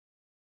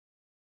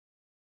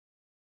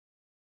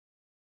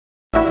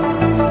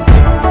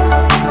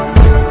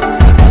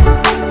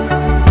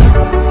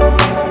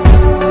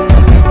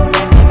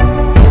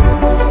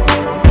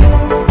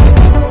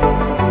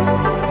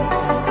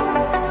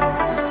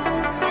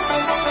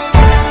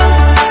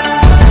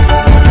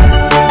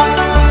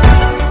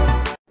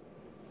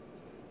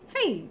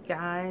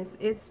guys,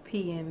 it's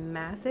PM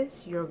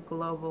Mathis, your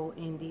global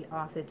indie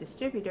author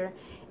distributor,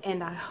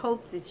 and I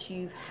hope that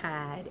you've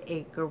had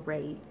a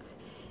great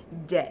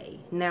day.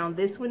 Now,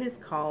 this one is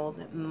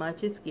called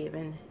Much is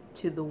Given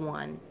to the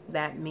One.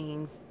 That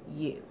means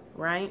you,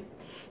 right?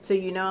 So,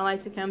 I like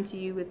to come to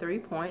you with 3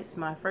 points.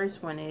 My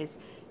first one is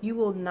you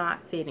will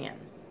not fit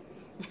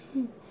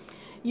in.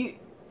 you,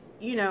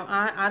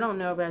 I don't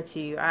know about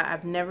you.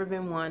 I've never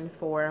been one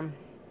for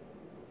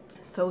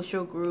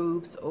social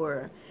groups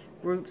or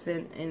groups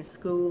in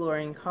school or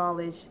in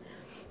college.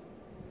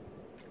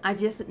 I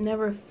just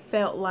never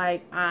felt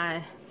like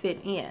I fit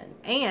in.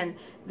 And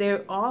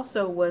there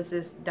also was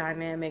this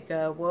dynamic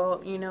of,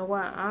 well, you know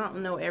what? I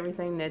don't know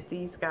everything that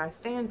these guys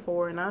stand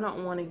for, and I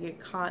don't want to get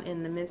caught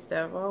in the midst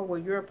of, oh, well,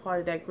 you're a part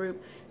of that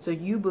group, so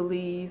you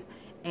believe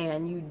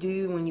and you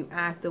do when you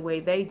act the way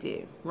they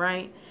do,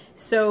 right?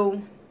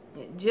 So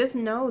just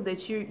know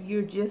that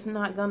you're just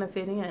not going to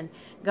fit in.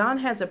 God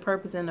has a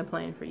purpose and a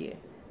plan for you.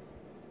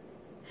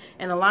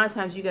 And a lot of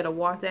times you got to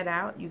walk that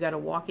out. You got to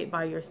walk it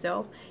by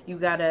yourself. You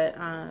got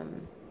to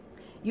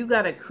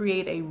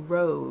create a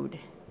road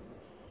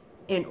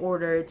in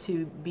order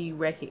to be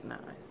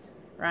recognized,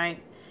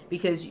 right?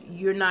 Because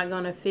you're not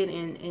going to fit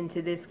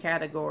into this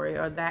category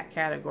or that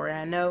category.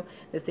 I know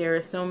that there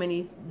are so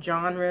many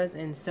genres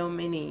and so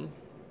many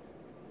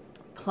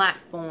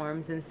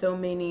platforms and so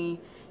many,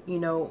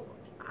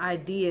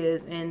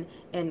 ideas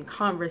and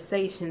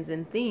conversations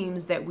and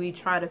themes that we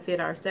try to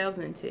fit ourselves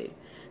into.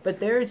 But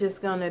there are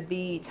just going to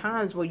be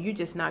times where you're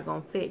just not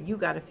going to fit. You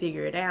got to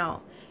figure it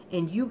out,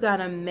 and you got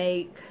to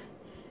make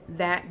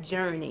that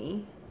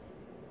journey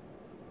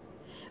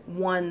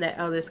one that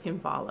others can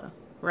follow,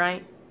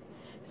 right?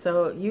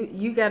 So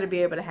you got to be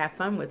able to have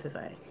fun with the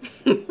thing.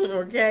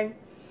 Okay?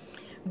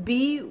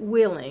 Be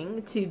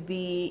willing to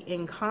be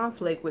in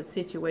conflict with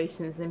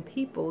situations and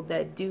people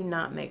that do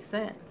not make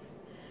sense.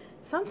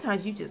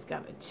 Sometimes you just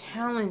got to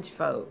challenge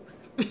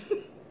folks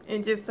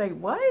and just say,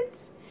 what?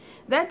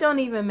 That don't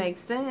even make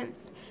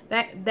sense.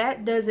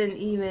 That doesn't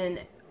even,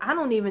 I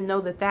don't even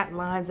know that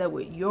lines up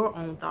with your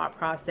own thought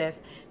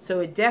process. So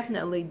it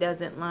definitely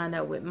doesn't line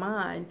up with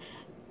mine.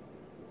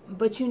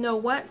 But you know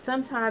what?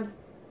 Sometimes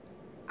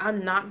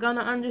I'm not going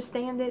to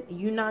understand it.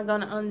 You're not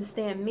going to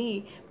understand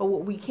me. But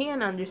what we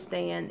can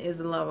understand is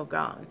the love of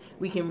God.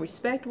 We can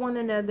respect one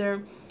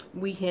another.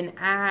 We can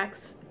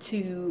ask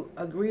to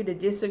agree to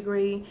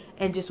disagree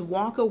and just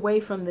walk away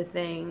from the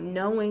thing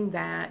knowing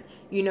that,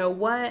 you know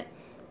what?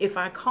 If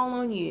I call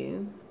on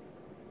you,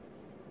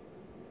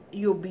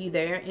 you'll be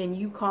there. And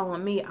you call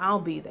on me,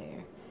 I'll be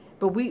there.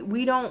 But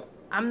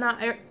I'm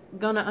not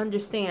going to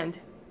understand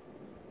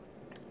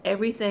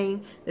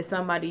everything that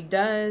somebody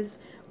does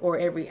or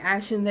every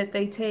action that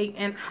they take,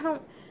 and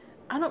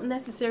I don't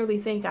necessarily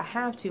think I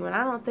have to, and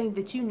I don't think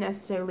that you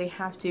necessarily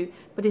have to,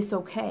 but it's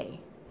okay.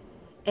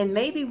 And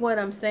maybe what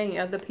I'm saying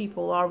other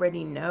people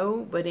already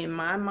know, but in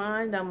my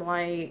mind I'm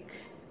like,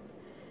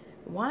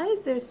 why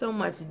is there so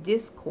much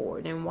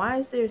discord, and why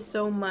is there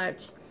so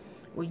much,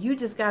 well, you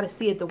just got to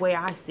see it the way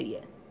I see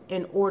it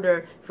in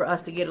order for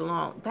us to get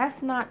along?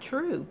 That's not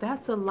true.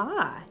 That's a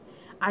lie.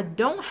 I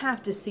don't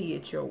have to see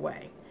it your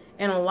way.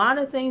 And a lot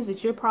of things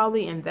that you're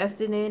probably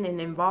invested in and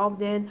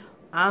involved in,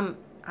 I'm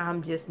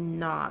just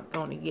not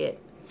going to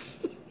get.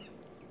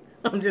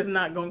 I'm just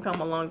not going to come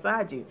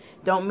alongside you.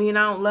 Don't mean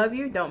I don't love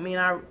you. Don't mean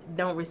I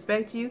don't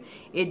respect you.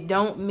 It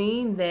don't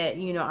mean that,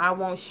 I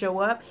won't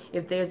show up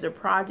if there's a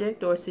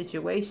project or a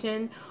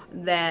situation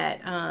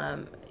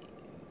that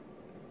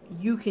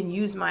you can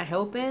use my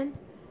help in.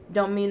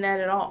 Don't mean that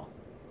at all.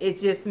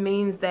 It just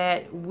means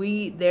that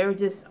there are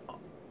just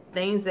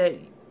things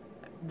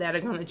that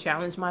are going to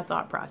challenge my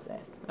thought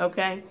process.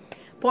 Okay?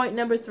 Point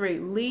number 3,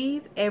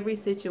 leave every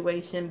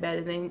situation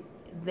better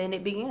than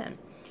it began.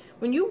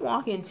 When you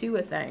walk into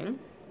a thing,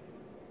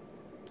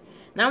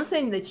 now I'm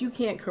saying that you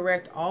can't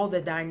correct all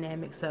the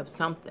dynamics of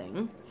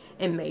something,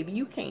 and maybe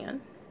you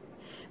can,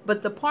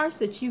 but the parts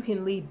that you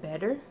can leave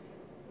better,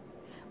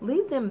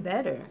 leave them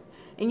better.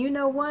 And you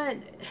know what?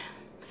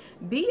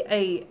 Be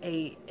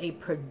a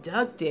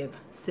productive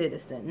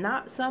citizen,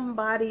 not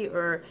somebody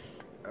or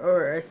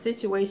a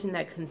situation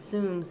that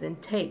consumes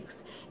and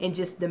takes and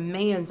just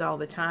demands all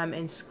the time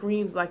and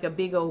screams like a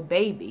big old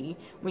baby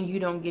when you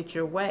don't get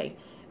your way.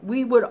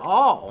 We would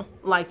all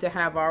like to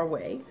have our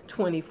way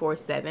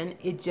 24/7.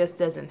 It just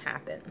doesn't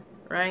happen,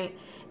 right?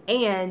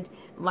 And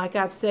like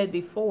I've said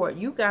before,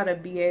 you got to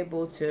be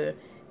able to,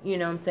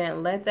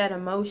 let that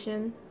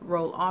emotion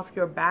roll off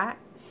your back,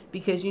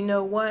 because you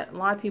know what? A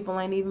lot of people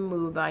ain't even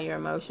moved by your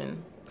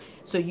emotion.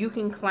 So you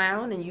can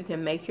clown and you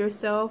can make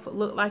yourself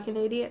look like an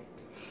idiot.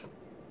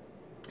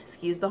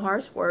 Excuse the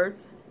harsh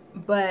words,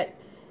 but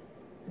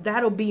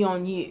that'll be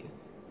on you.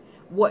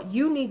 What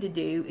you need to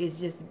do is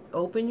just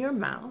open your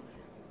mouth,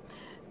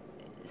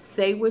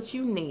 say what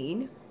you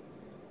need,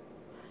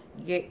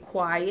 get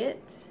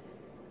quiet,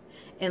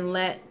 and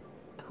let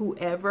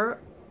whoever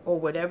or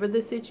whatever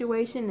the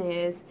situation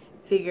is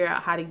figure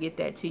out how to get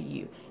that to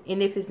you.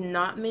 And if it's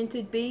not meant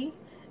to be,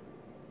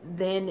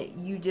 then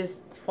you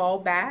just fall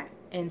back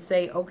and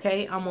say,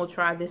 okay, I'm going to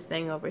try this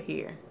thing over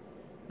here.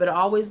 but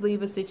always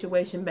leave a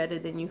situation better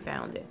than you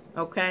found it.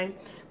 Okay?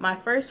 My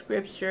first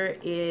scripture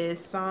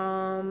is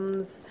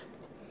Psalms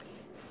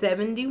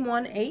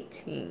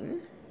 71:18,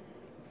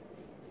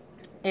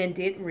 and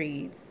it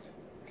reads,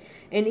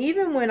 "And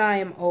even when I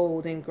am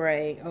old and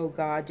gray, O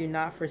God, do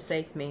not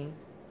forsake me,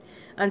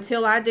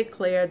 until I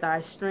declare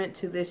thy strength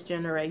to this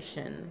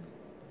generation,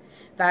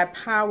 thy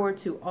power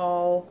to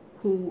all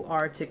who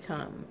are to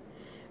come."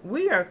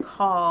 We are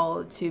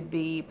called to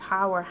be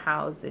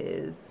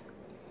powerhouses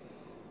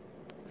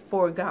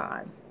for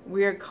God.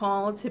 We're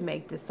called to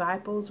make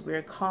disciples.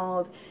 We're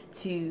called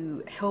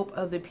to help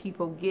other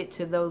people get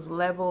to those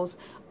levels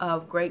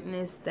of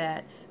greatness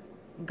that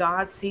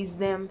God sees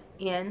them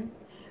in.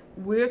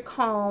 We're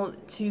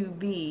called to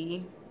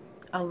be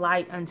a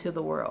light unto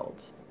the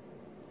world,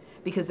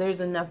 because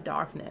there's enough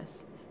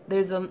darkness.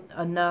 There's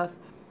enough,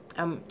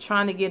 I'm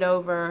trying to get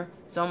over,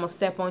 so I'm going to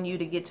step on you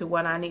to get to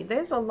what I need.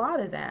 There's a lot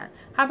of that.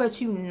 How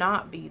about you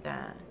not be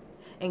that?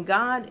 And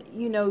God,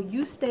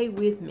 you stay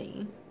with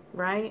me,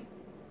 right?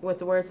 What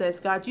the word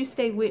says, God, you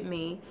stay with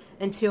me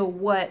until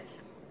what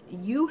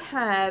you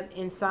have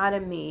inside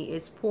of me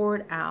is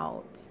poured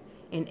out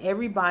in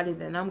everybody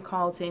that I'm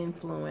called to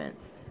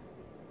influence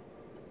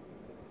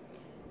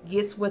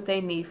gets what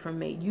they need from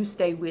me. You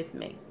stay with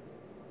me.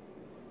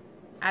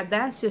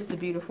 That's just a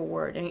beautiful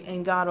word.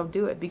 And God will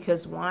do it,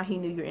 because why? He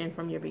knew your end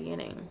from your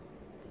beginning.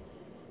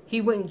 He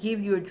wouldn't give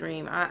you a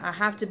dream. I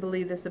have to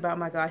believe this about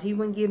my God. He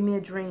wouldn't give me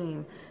a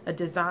dream, a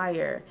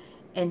desire,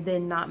 and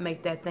then not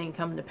make that thing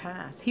come to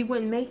pass. He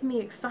wouldn't make me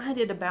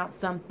excited about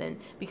something,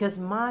 because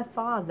my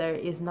Father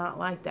is not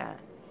like that.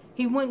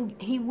 He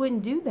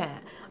wouldn't do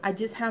that. I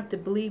just have to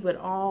believe with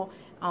all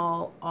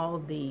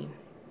the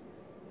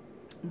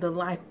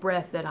life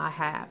breath that I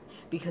have,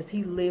 because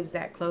he lives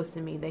that close to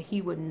me, that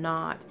he would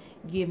not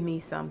give me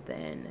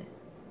something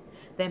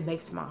that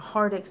makes my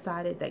heart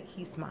excited, that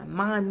keeps my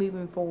mind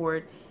moving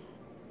forward,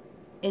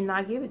 and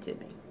not give it to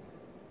me,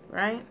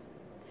 right?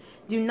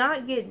 Do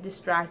not get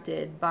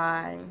distracted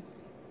by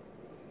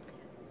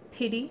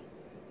pity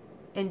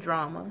and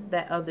drama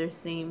that others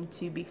seem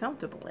to be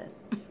comfortable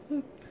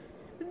in.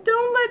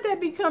 Don't let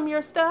that become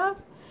your stuff.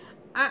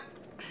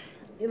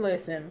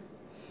 Listen,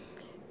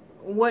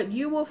 what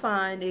you will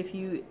find if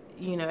you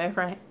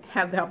ever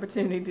have the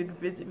opportunity to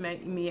visit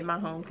me at my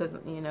home, because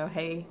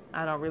hey,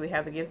 I don't really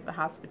have the gift of the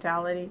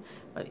hospitality,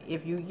 but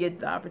if you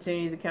get the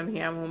opportunity to come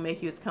here, I'm going to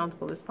make you as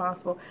comfortable as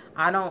possible.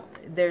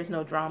 There's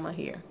no drama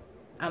here.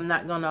 I'm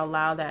not going to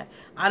allow that.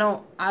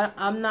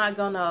 I'm not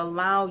going to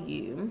allow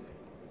you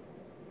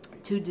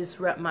to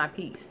disrupt my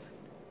peace,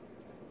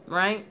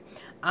 right?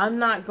 I'm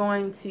not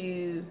going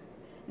to.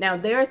 Now,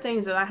 there are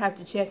things that I have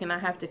to check and I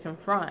have to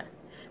confront,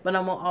 but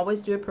I'm going to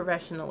always do it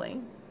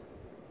professionally.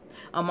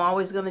 I'm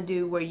always going to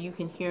do where you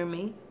can hear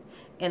me,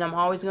 and I'm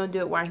always going to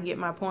do it where I can get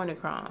my point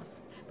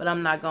across. But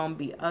I'm not going to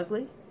be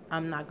ugly.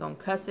 I'm not going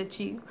to cuss at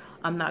you.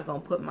 I'm not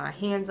going to put my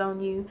hands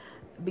on you,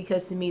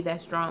 because to me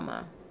that's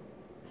drama.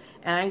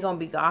 And I ain't going to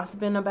be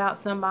gossiping about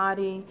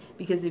somebody,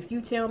 because if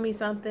you tell me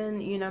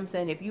something,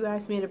 if you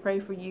ask me to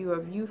pray for you, or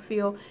if you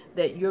feel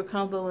that you're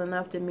comfortable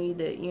enough to me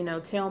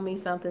to, tell me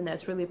something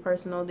that's really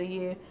personal to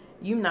you,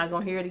 you're not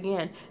going to hear it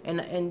again.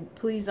 And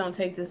please don't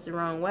take this the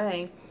wrong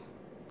way.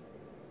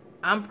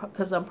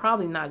 Because I'm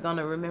probably not going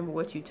to remember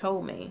what you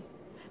told me.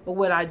 But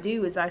what I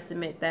do is I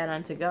submit that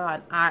unto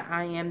God.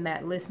 I am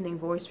that listening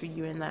voice for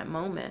you in that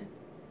moment.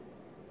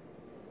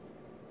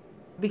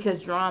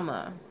 Because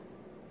drama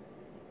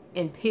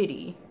and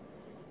pity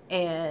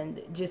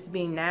and just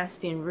being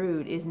nasty and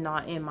rude is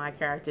not in my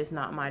character. It's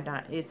not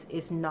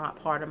it's not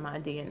part of my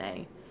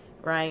DNA,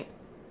 right?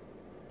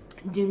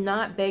 Do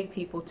not beg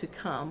people to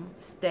come,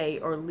 stay,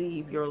 or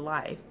leave your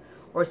life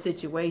or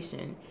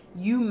situation.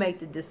 You make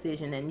the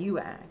decision and you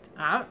act.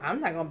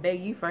 I'm not going to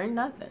beg you for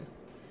nothing.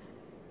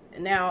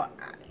 Now,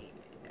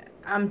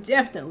 I'm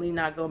definitely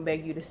not going to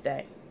beg you to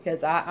stay,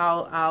 because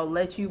I'll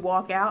let you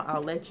walk out.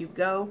 I'll let you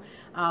go.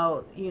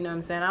 I'll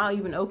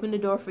even open the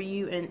door for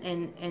you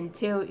and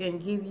tell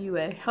and give you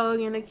a hug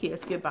and a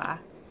kiss goodbye.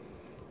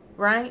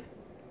 Right?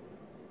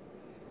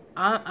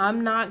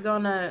 I'm not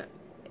going to.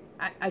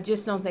 I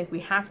just don't think we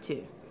have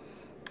to.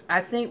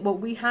 I think what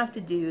we have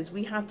to do is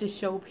we have to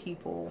show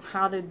people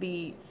how to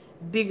be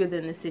bigger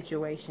than the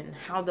situation,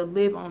 how to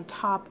live on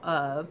top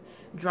of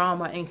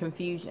drama and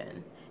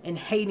confusion and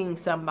hating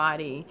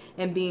somebody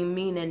and being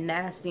mean and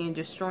nasty and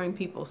destroying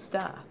people's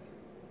stuff.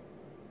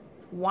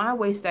 Why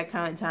waste that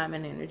kind of time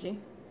and energy?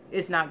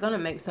 It's not going to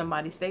make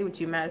somebody stay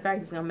with you. Matter of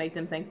fact, it's going to make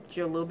them think that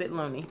you're a little bit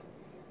lonely.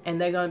 And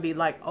they're going to be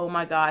like, oh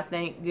my God,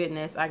 thank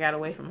goodness I got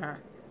away from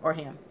her or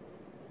him.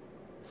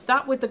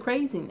 Stop with the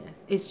craziness.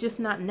 It's just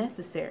not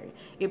necessary.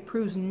 It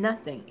proves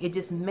nothing. It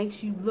just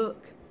makes you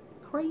look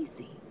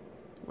crazy,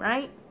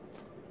 right?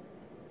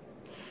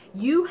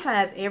 You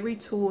have every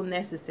tool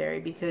necessary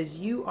because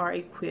you are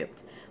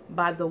equipped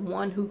by the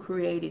one who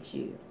created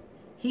you.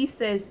 He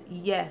says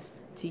yes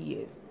to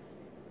you.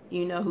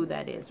 You know who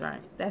that is, right?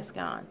 That's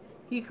God.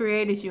 He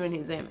created you in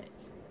his image.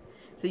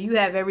 So you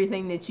have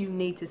everything that you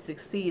need to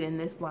succeed in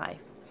this life.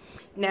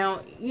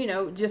 Now,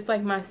 just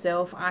like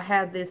myself, I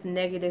have this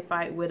negative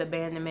fight with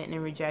abandonment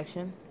and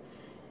rejection.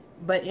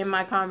 But in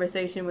my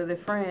conversation with a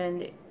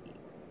friend,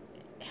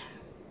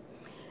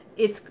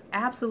 it's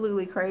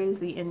absolutely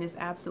crazy and it's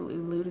absolutely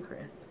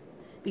ludicrous,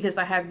 because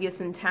I have gifts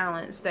and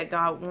talents that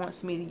God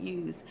wants me to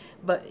use.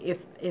 But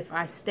if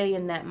I stay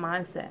in that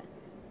mindset,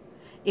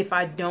 if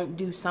I don't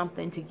do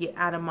something to get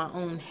out of my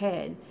own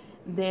head,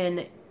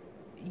 then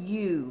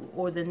you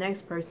or the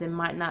next person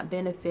might not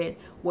benefit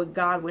what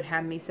God would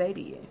have me say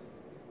to you.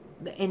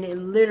 And it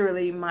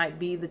literally might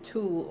be the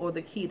tool or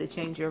the key to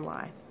change your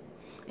life.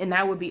 And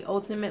that would be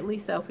ultimately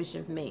selfish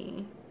of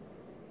me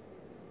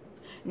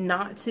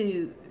not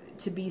to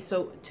be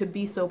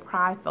so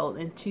prideful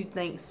and to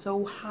think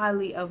so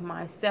highly of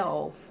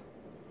myself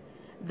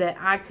that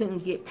I couldn't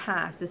get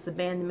past this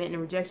abandonment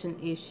and rejection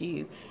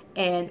issue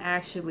and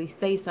actually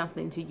say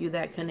something to you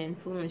that can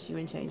influence you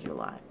and change your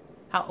life.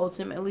 How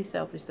ultimately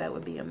selfish that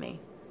would be of me.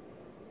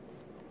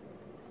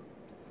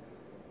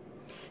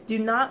 Do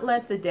not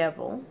let the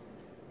devil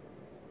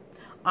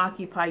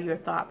occupy your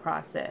thought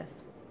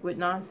process with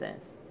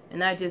nonsense.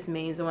 And that just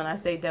means, when I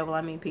say devil,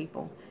 I mean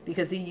people,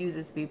 because he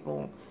uses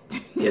people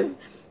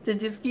to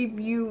just keep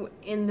you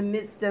in the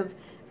midst of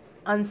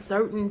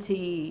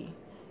uncertainty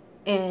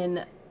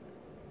and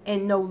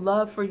no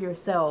love for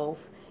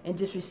yourself, and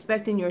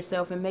disrespecting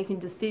yourself and making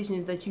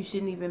decisions that you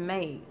shouldn't even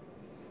make.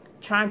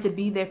 Trying to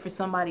be there for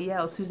somebody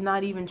else who's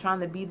not even trying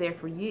to be there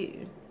for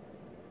you.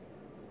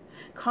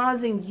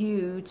 Causing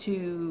you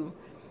to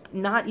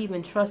not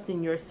even trust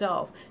in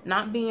yourself.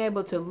 Not being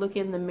able to look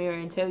in the mirror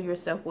and tell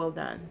yourself, well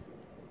done.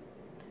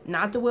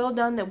 Not the well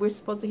done that we're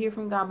supposed to hear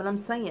from God, but I'm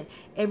saying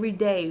every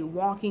day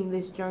walking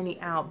this journey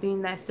out,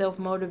 being that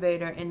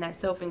self-motivator and that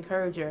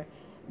self-encourager,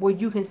 where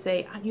you can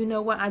say, you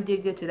know what, I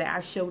did good today. I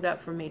showed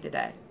up for me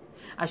today.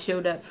 I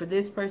showed up for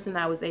this person.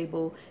 I was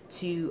able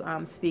to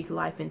speak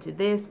life into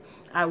this.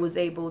 I was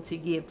able to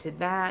give to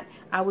that.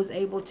 I was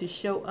able to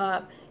show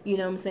up, you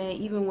know what I'm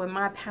saying, even when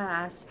my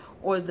past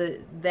or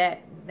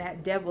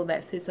that devil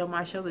that sits on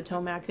my shoulder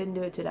told me I couldn't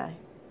do it today.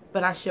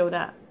 But I showed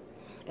up.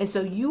 And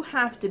so you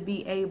have to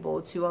be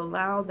able to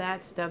allow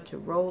that stuff to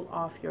roll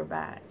off your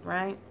back,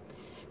 right?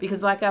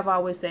 Because like I've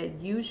always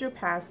said, use your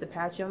past to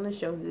pat you on the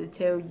shoulder to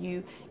tell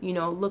you,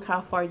 look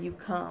how far you've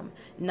come.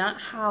 Not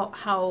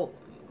how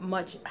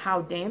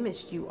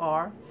damaged you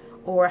are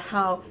or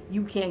how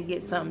you can't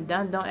get something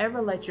done. Don't ever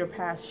let your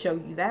past show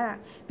you that,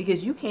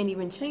 because you can't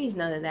even change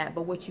none of that.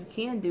 But what you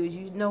can do is,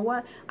 you know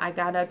what? I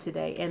got up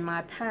today and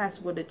my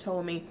past would have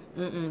told me,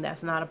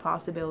 that's not a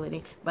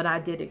possibility. But I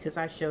did it because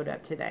I showed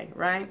up today,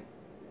 right?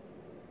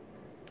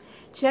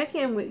 Check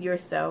in with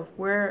yourself.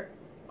 Where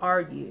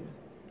are you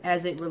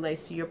as it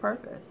relates to your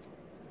purpose?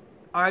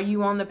 Are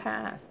you on the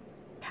path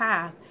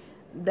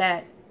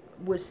that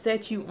would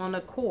set you on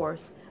a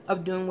course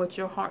of doing what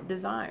your heart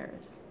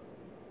desires?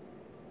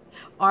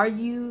 Are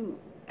you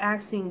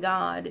asking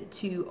God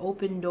to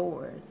open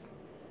doors,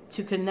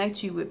 to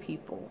connect you with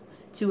people,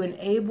 to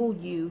enable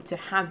you to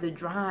have the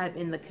drive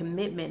and the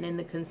commitment and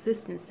the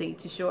consistency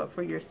to show up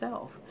for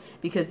yourself?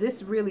 Because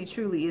this really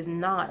truly is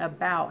not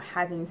about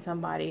having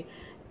somebody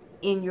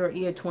in your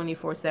ear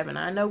 24/7.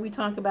 I know we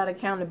talk about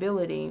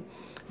accountability,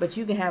 but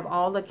you can have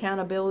all the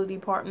accountability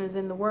partners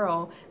in the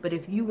world, but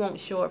if you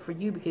won't show up for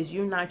you because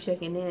you're not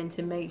checking in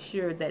to make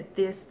sure that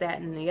this,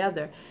 that, and the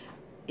other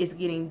is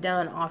getting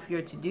done off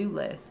your to-do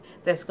list,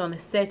 that's going to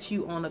set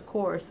you on a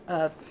course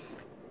of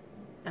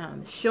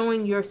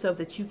showing yourself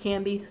that you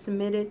can be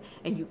submitted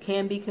and you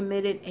can be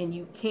committed and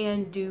you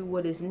can do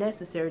what is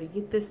necessary to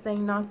get this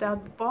thing knocked out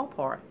of the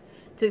ballpark,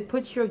 to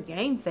put your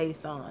game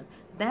face on.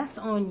 That's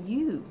on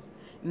you.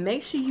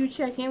 Make sure you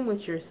check in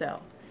with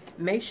yourself.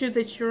 Make sure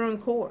that you're on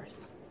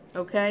course.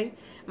 Okay?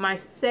 My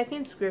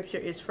second scripture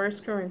is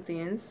 1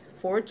 Corinthians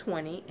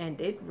 4:20,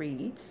 and it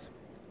reads,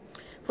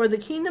 "For the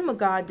kingdom of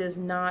God does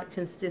not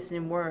consist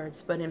in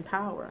words, but in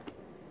power."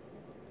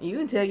 You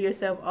can tell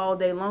yourself all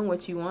day long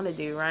what you want to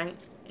do, right?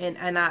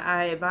 And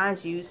I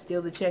advise you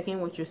still to check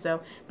in with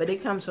yourself, but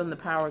it comes from the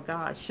power of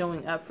God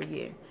showing up for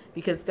you.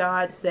 Because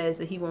God says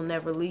that he will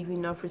never leave you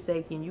nor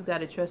forsake you. You got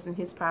to trust in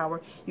his power.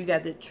 You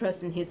got to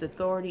trust in his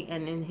authority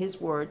and in his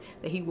word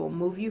that he will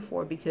move you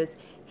forward, because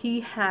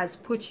he has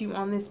put you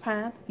on this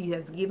path. He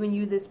has given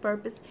you this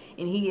purpose,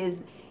 and he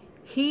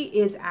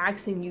is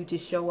asking you to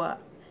show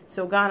up.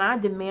 So God, I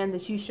demand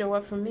that you show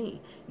up for me.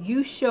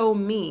 You show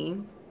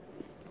me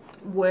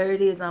where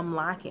it is I'm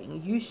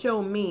lacking. You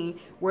show me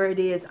where it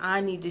is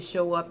I need to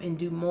show up and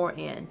do more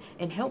in,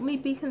 and help me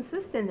be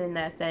consistent in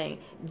that thing.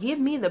 Give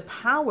me the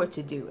power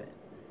to do it,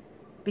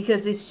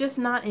 because it's just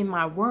not in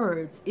my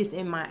words, it's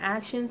in my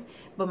actions.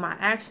 But my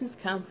actions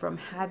come from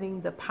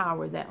having the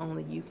power that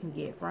only you can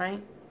give,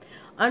 right?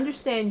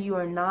 Understand you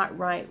are not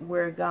right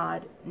where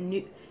God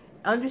knew.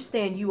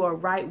 Understand you are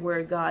right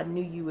where God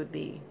knew you would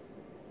be.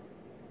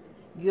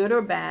 Good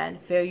or bad,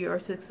 failure or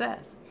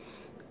success.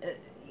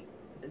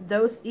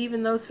 Those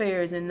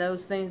failures and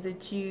those things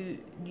that you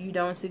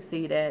don't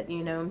succeed at,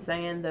 you know what I'm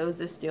saying,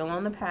 those are still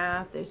on the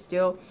path. They're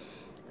still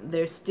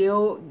They're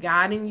still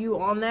guiding you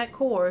on that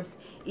course,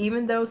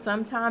 even though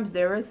sometimes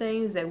there are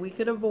things that we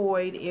could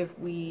avoid if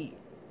we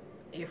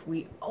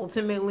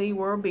ultimately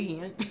were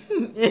obedient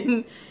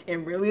and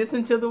really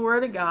listened to the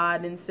word of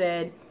God and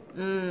said,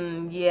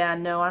 yeah,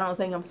 no, I don't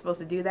think I'm supposed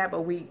to do that,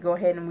 but we go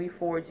ahead and we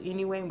forge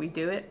anyway and we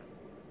do it.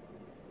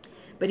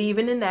 But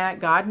even in that,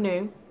 God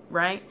knew,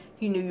 right?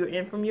 He knew you were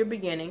in from your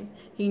beginning.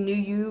 He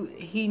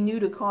knew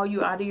to call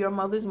you out of your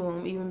mother's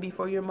womb even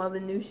before your mother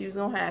knew she was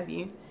going to have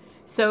you.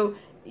 So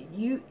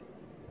you,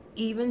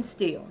 even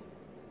still,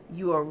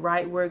 you are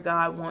right where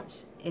God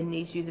wants and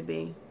needs you to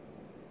be.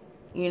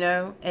 You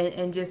know,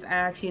 and just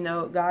ask,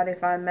 God,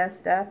 if I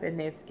messed up and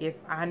if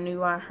I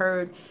knew I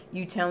heard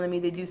you telling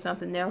me to do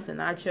something else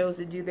and I chose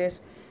to do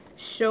this,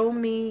 show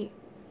me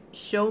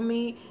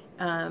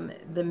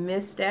the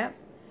misstep.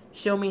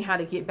 Show me how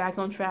to get back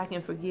on track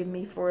and forgive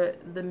me for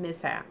the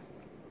mishap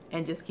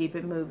and just keep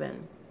it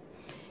moving.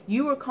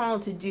 You are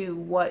called to do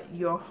what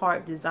your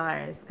heart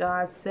desires.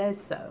 God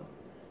says so.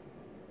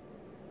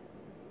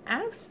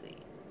 Ask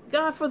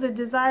God for the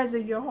desires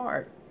of your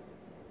heart.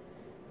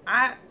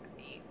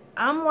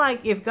 I'm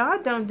like, if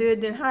God don't do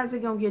it, then how's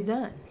it going to get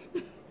done?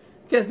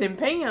 Because then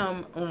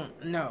Pam,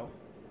 no.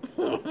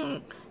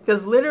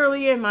 Because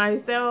literally in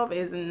myself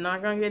is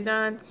not going to get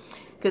done.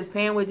 Because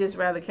Pam would just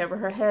rather cover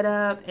her head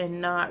up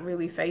and not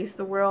really face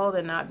the world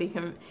and not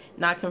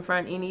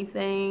confront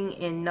anything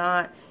and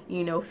not,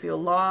 feel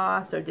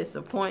loss or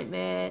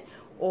disappointment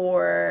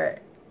or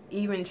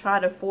even try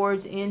to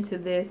forge into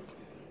this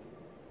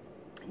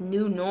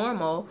new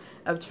normal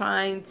of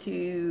trying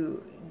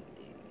to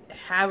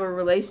have a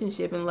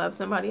relationship and love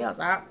somebody else.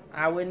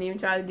 I wouldn't even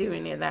try to do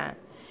any of that.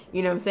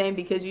 You know what I'm saying?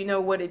 Because you know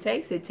what it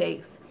takes? It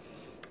takes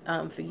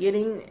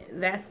forgetting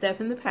that stuff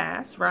in the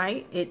past,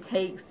 right? It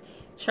takes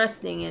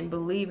trusting and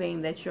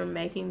believing that you're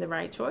making the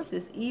right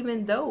choices,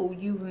 even though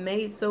you've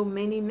made so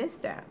many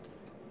missteps.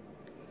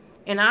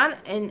 And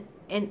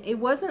it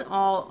wasn't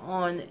all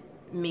on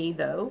me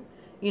though.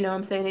 You know what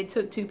I'm saying? It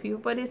took two people,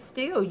 but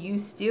you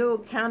still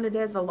counted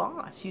as a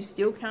loss. You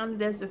still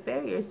counted as a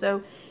failure.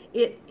 So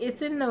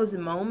it's in those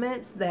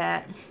moments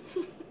that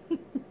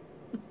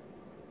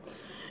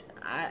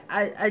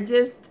I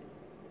just,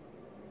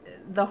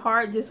 the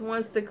heart just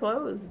wants to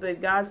close,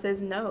 but God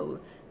says no,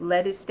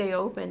 let it stay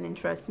open and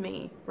trust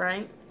me,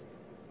 right?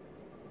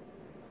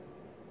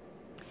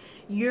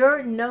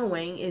 Your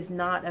knowing is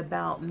not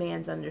about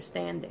man's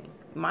understanding.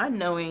 My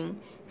knowing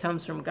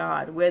comes from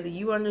God. Whether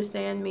you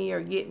understand me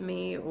or get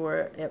me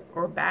or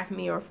back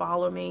me or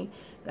follow me,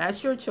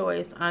 that's your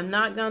choice. I'm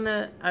not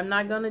gonna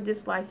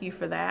dislike you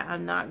for that.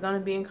 I'm not gonna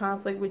be in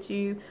conflict with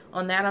you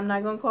on that. I'm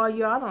not gonna call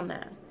you out on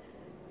that.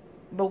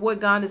 But what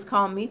God has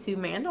called me to,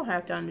 man don't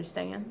have to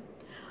understand.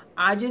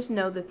 I just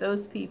know that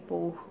those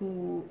people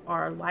who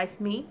are like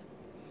me,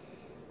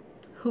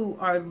 who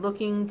are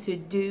looking to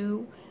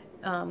do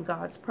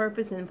God's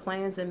purpose and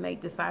plans and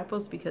make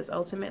disciples, because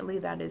ultimately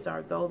that is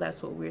our goal.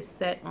 That's what we're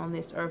set on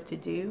this earth to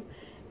do.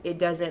 It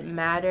doesn't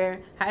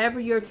matter. However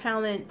your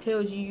talent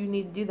tells you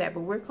need to do that, but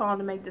we're called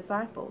to make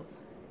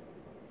disciples.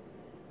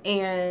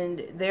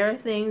 And there are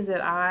things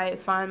that I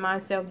find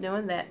myself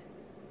doing that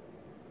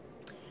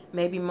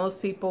maybe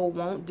most people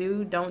won't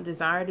do, don't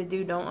desire to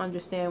do, don't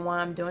understand why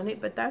I'm doing it,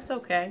 but that's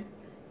okay.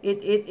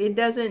 It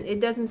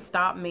doesn't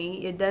stop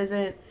me. It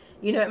doesn't,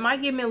 it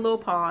might give me a little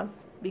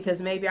pause because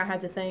maybe I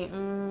had to think,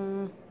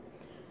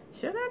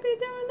 should I be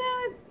doing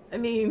that? I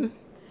mean,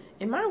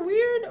 am I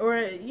weird?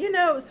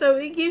 Or, so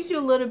it gives you a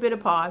little bit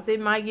of pause.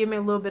 It might give me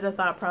a little bit of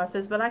thought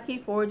process, but I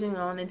keep forging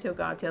on until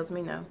God tells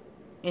me no.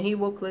 And he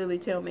will clearly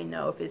tell me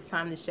no if it's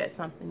time to shut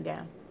something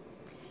down.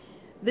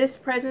 This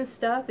present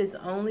stuff is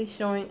only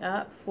showing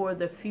up for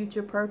the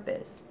future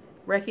purpose.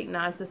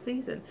 Recognize the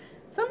season.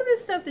 Some of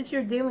this stuff that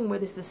you're dealing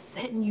with is just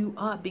setting you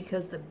up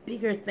because the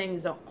bigger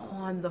things are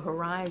on the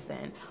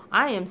horizon.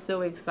 I am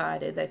so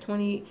excited that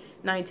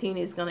 2019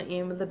 is going to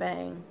end with a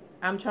bang.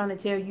 I'm trying to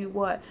tell you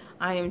what,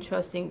 I am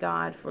trusting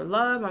God for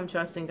love. I'm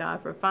trusting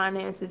God for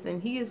finances,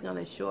 and he is going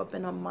to show up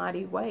in a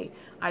mighty way.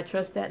 I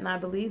trust that and I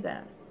believe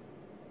that.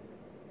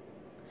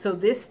 So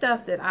this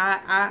stuff that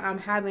I'm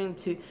having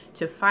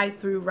to fight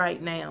through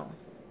right now,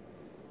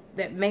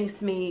 that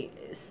makes me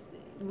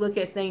look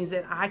at things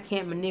that I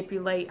can't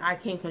manipulate, I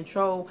can't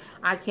control,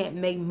 I can't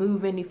make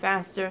move any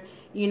faster.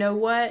 You know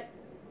what?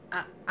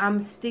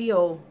 I'm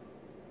still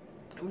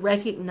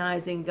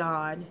recognizing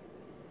God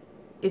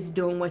is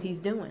doing what he's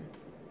doing.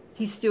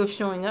 He's still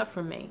showing up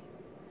for me.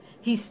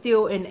 He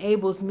still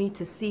enables me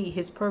to see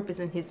his purpose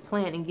and his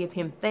plan and give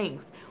him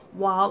thanks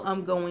while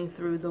I'm going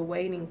through the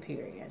waiting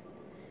period.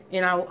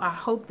 And I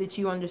hope that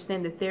you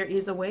understand that there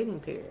is a waiting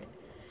period.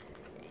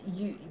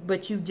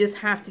 But you just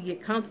have to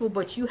get comfortable,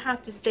 but you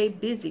have to stay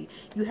busy.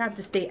 You have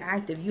to stay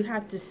active. You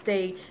have to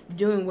stay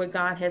doing what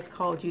God has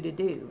called you to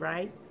do,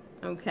 right?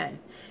 Okay.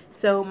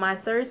 So my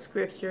third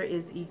scripture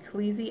is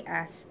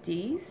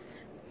Ecclesiastes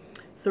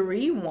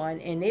 3:1,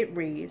 and it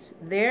reads,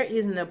 "There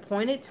is an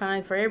appointed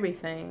time for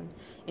everything,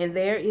 and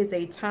there is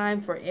a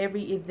time for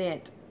every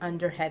event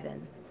under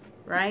heaven."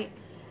 Right?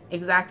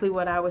 Exactly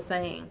what I was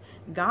saying.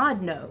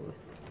 God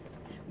knows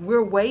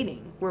We're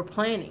waiting, we're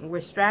planning, we're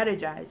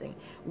strategizing,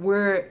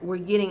 we're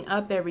getting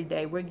up every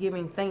day, we're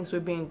giving thanks, we're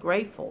being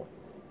grateful,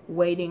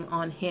 waiting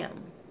on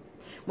him.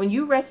 When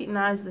you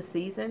recognize the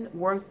season,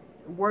 work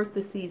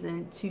the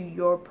season to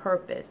your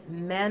purpose,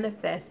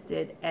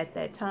 manifested at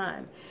that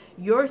time.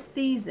 Your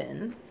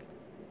season,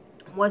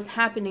 what's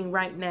happening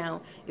right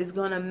now, is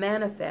going to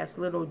manifest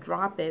little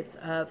droplets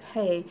of,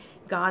 hey,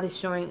 God is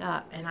showing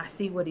up and I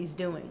see what he's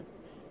doing.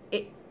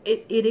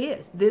 It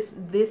is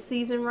this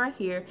season right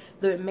here,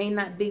 though it may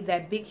not be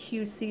that big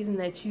huge season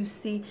that you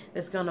see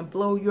that's going to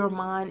blow your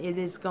mind. It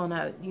is going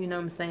to, you know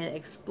what I'm saying,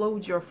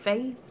 explode your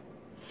faith.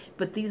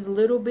 But these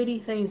little bitty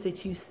things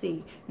that you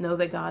see, know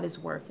that God is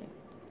working.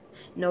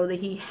 Know that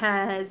he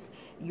has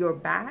your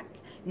back.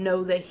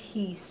 Know that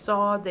he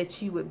saw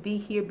that you would be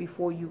here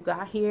before you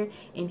got here,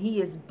 and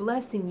he is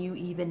blessing you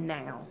even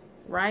now,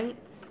 right?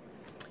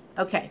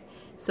 Okay,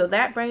 so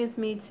that brings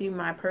me to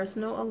my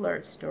personal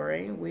alert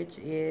story, which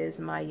is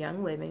my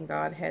young living.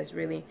 God has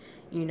really,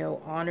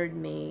 honored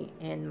me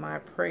in my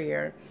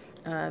prayer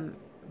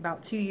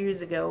about 2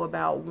 years ago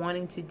about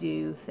wanting to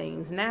do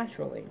things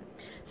naturally.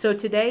 So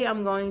today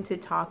I'm going to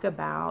talk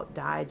about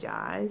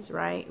Digize,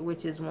 right,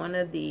 which is one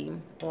of the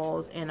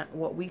oils in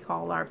what we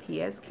call our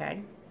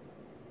PSK.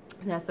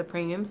 That's a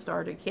premium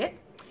starter kit.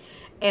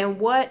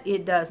 And what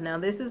it does, now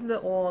this is the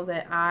oil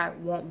that I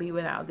won't be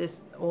without.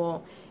 This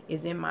oil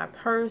is in my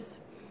purse.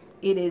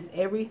 It is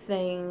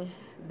everything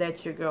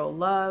that your girl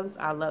loves.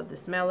 I love the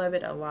smell of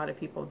it. A lot of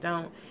people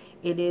don't.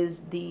 It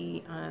is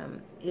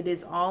it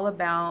is all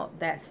about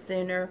that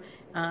center.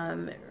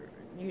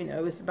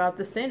 It's about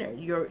the center,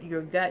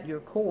 your gut,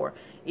 your core.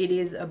 It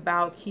is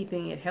about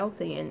keeping it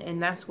healthy,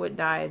 and that's what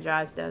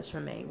Digize does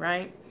for me,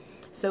 right?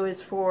 So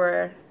it's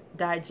for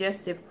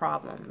digestive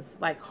problems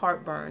like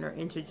heartburn or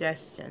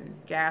indigestion,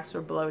 gas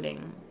or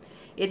bloating.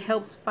 It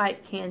helps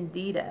fight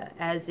candida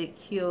as it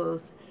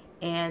kills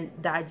and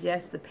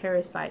digests the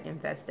parasite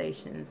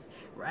infestations,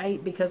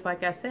 right? Because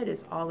like I said,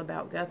 it's all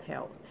about gut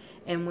health.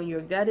 And when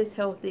your gut is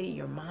healthy,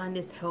 your mind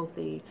is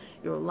healthy,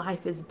 your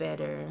life is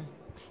better.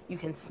 You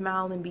can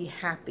smile and be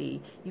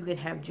happy. You can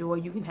have joy.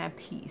 You can have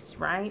peace,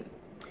 right?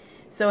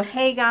 So,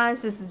 hey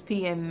guys, this is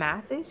PM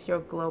Mathis, your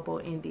global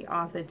indie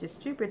author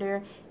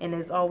distributor. And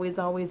as always,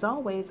 always,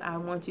 always, I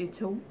want you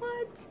to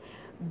what?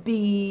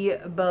 Be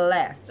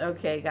blessed.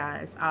 Okay,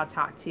 guys, I'll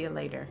talk to you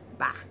later.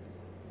 Bye.